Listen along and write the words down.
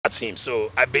about him.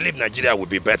 So I believe Nigeria will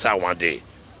be better one day.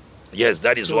 Yes,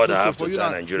 that is what I have to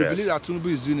tell Nigerians. You believe that Tinubu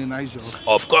is doing a nice job?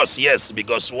 Of course, yes.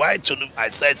 Because why Tinubu? I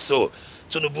said so.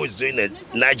 Tinubu is doing a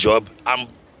nice job.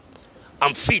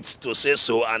 I'm fit to say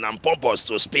so, and I'm pompous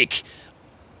to speak,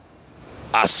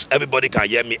 as everybody can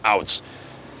hear me out.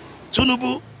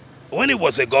 Tinubu, when he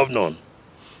was a governor,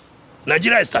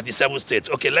 Nigeria is 37 states.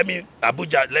 Okay, let me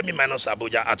minus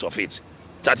Abuja out of it.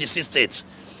 36 states.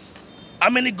 How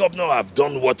many governors have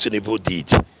done what Tinubu did?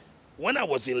 When I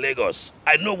was in Lagos,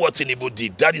 I know what Tinubu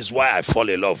did. That is why I fall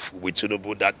in love with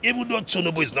Tinubu. That even though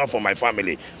Tinubu is not for my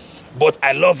family, but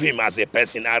I love him as a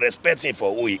person. I respect him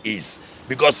for who he is,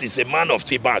 because he's a man of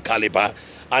Tiba and caliber,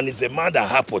 and he's a man that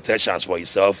has potentials for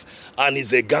himself, and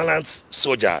he's a gallant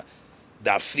soldier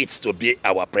that fits to be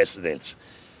our president.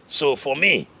 So for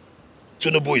me,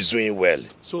 Tinubu is doing well.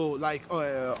 So like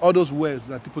all those words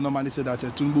that people normally say that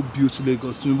Tinubu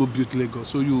built Lagos.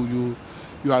 So you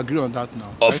agree on that now?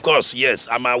 Of right? course, yes.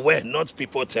 I'm aware. Not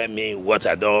people tell me what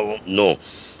I don't know.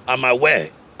 I'm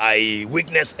aware. I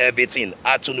witnessed everything.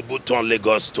 Tinubu turned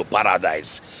Lagos to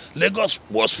paradise. Lagos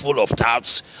was full of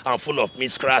touts and full of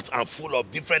miscreants and full of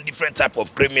different type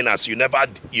of criminals you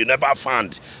never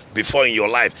found before in your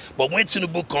life. But when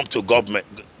Tinubu come to government,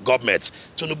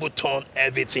 Tinubu turned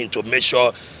everything to make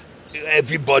sure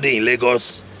everybody in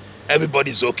Lagos,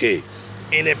 everybody's okay.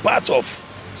 In a part of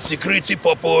security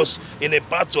purpose, in a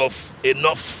part of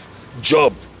enough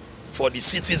job for the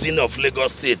citizens of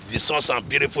Lagos State, the sons and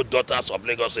beautiful daughters of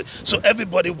Lagos State. So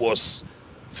everybody was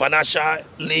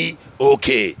financially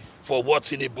okay for what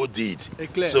Tinubu did.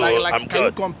 So I'm can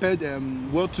you compare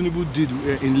what Tinubu did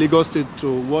in Lagos State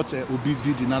to what Obi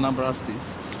did in Anambra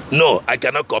State? No, I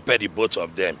cannot compare the both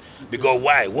of them. Because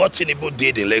why? What Tinubu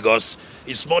did in Lagos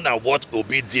is more than what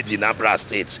Obi did in Anambra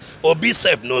State. Obi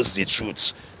self knows the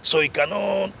truth. So he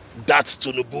cannot that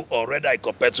Tinubu, or rather I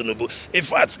compare Tinubu. In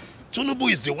fact,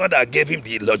 Tinubu is the one that gave him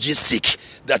the logistic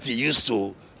that he used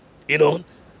to,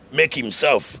 make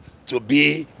himself to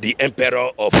be the emperor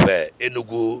of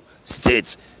Enugu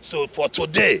State. So for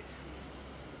today,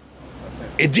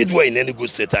 he did well in Enugu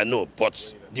State, I know,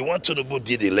 but the one Tinubu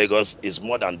did in Lagos is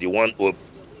more than the one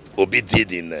Obi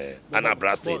did in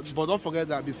Anambra State. But don't forget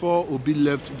that before Obi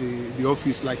left the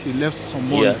office, like he left some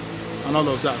money and all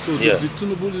of that. So did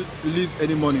Tinubu leave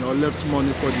any money or left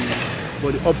money for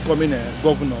the upcoming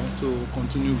governor to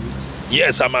continue with?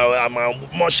 Yes, I'm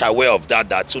much aware of that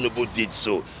Tinubu did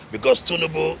so, because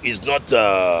Tinubu is not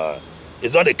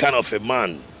the kind of a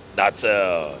man that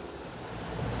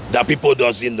people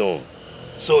doesn't know.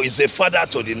 So he's a father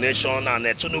to the nation, and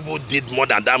Tinubu did more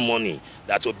than that money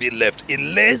that will be left. He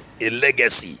laid a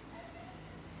legacy.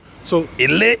 So he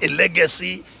laid a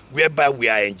legacy whereby we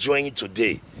are enjoying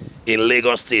today in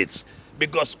Lagos State,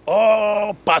 because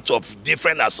all parts of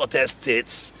different assorted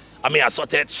states,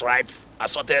 assorted tribes,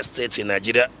 assorted states in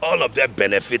Nigeria, all of them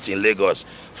benefit in Lagos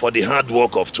for the hard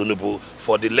work of Tinubu,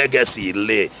 for the legacy he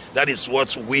laid. That is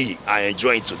what we are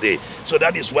enjoying today. So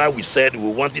that is why we said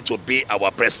we wanted to be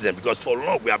our president, because for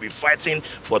long we have been fighting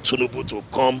for Tinubu to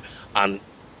come and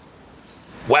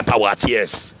wipe our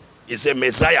tears. He's a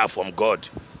messiah from God.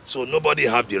 So nobody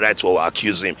have the right to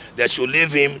accuse him. They should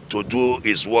leave him to do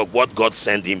his work, what God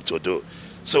sent him to do.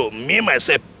 So me,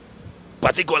 myself,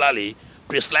 particularly,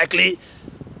 precisely,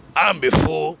 I'm a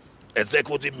full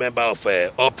executive member of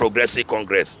All Progressive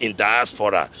Congress in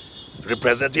diaspora,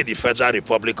 representing the Federal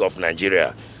Republic of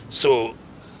Nigeria. So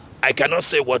I cannot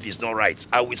say what is not right.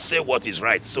 I will say what is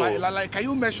right. So, can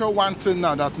you measure one thing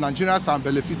now that Nigerians are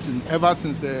benefiting ever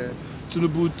since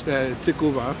Tinubu take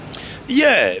over?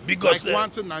 Yeah, because one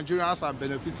thing Nigerians are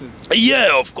benefiting.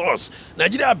 Yeah, of course.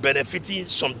 Nigeria are benefiting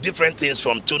some different things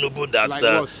from Tinubu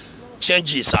that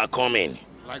changes are coming.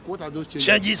 Like what are those changes?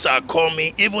 Changes are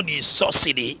coming. Even the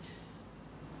subsidy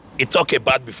he talked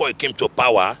about before he came to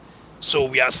power. So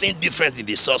we are seeing difference in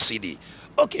the subsidy.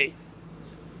 Okay,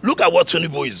 look at what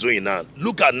Tinubu is doing now.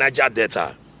 Look at Niger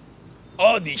Delta.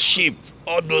 All the sheep,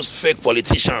 all those fake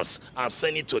politicians are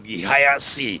sending to the higher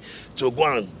sea to go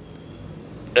and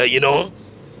to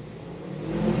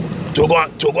go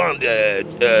and to go and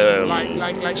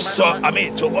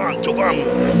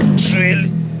drill,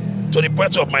 to the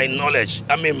point of my knowledge,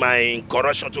 my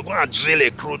corruption, to go and drill a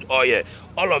crude oil.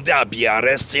 All of them are be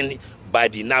arresting by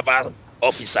the naval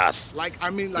officers. What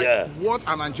are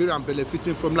Nigerians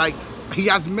benefiting from? Like, he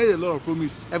has made a lot of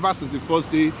promise ever since the first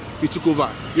day he took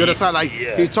over. You understand?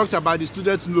 He talked about the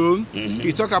student loan.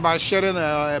 He talked about sharing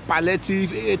a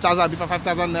palliative 8,000 before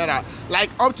 5,000 naira. Like,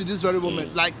 up to this very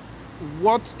moment,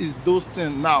 what is those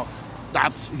things now?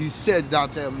 that he said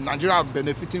that Nigeria are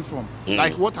benefiting from?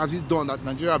 Like, what has he done that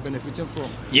Nigeria are benefiting from?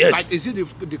 Yes. Like, is it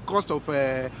the cost of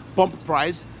pump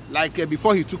price? Like,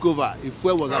 before he took over, if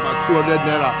fuel was about 200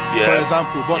 naira, for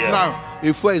example. But now,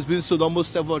 if fuel is being sold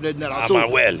almost 700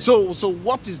 naira. So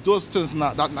what is those things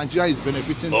now that Nigeria is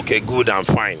benefiting? Okay, good and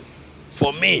fine.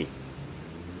 For me,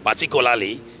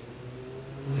 particularly,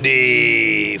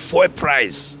 the fuel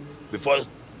price before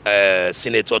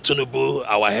Senator Tinubu,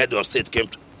 our head of state,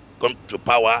 come to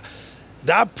power,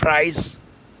 that price,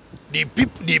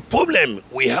 the problem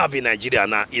we have in Nigeria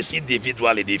now is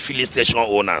individually the filling station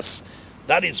owners.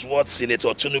 That is what Senator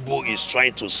Tinubu is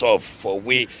trying to solve for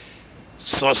we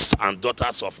sons and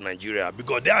daughters of Nigeria,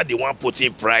 because they are the one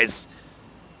putting price,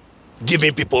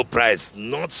 giving people price,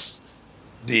 not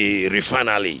the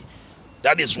refinery.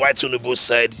 That is why Tinubu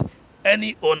said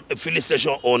any filling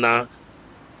station owner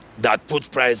that put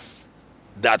price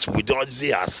that we don't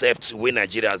accept, we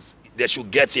Nigerians, they should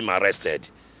get him arrested.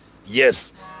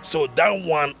 Yes. So that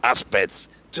one aspect,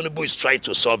 Tinubu is trying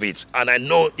to solve it, and I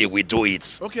know he will do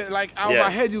it. Okay, like I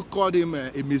heard you called him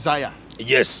a messiah.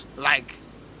 Yes. Like,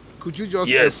 could you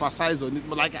just emphasize on it?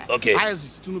 Like, okay. How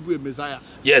is Tinubu a messiah?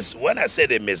 Yes, when I say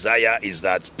the messiah is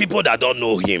that people that don't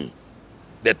know him,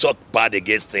 they talk bad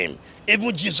against him.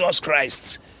 Even Jesus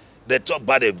Christ, they talk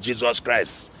bad of Jesus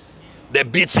Christ. They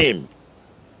beat him.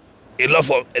 A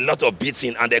lot of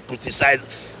beating, and they crucify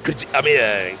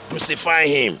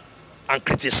him and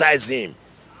criticize him.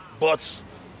 But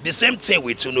the same thing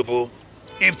with Tinubu.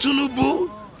 If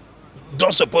Tinubu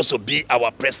don't supposed to be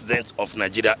our president of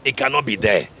Nigeria, it cannot be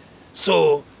there.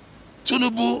 So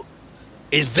Tinubu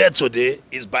is there today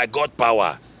is by God's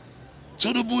power.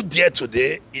 Tinubu there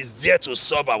today is there to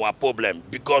solve our problem,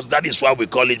 because that is why we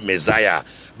call it Messiah,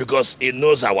 because he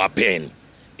knows our pain.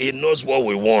 He knows what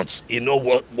we want. He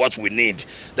knows what we need.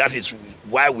 That is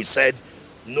why we said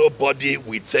nobody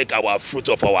will take our fruit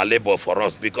of our labor for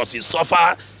us, because he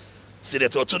suffered.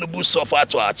 Senator Tinubu suffered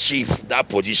to achieve that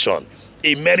position.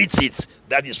 He merits it.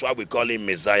 That is why we call him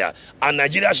Messiah. And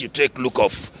Nigeria should take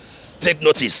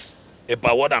notice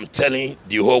about what I'm telling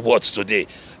the whole world today.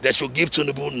 They should give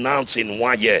Tinubu now in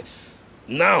 1 year.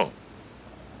 Now,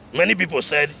 many people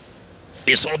said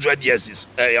it's 100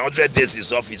 days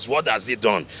is office. What has he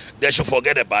done? They should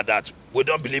forget about that. We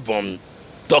don't believe on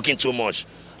talking too much.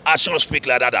 Actions speak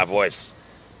louder than voice.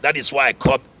 That is why I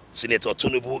call Senator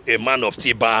Tinubu a man of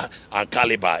tiber and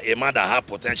caliber, a man that has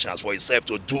potentials for himself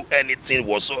to do anything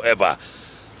whatsoever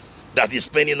that is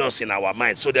paining us in our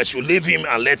mind. So they should leave him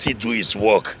and let him do his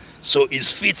work. So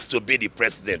he's fit to be the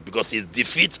president, because he's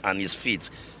defeat and he's fit.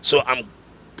 So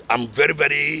I'm very,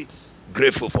 very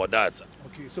grateful for that.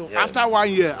 Okay, so after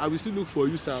 1 year, I will still look for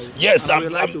you, sir. Yes,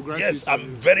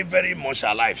 I'm very, very much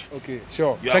alive. Okay,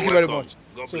 sure. Thank you very much.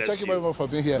 God so bless thank you very much for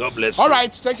being here. God bless you. All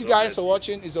right, thank you guys for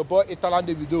watching. It's your boy Italan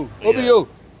Davido. Obi yo.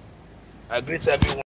 I greet everyone.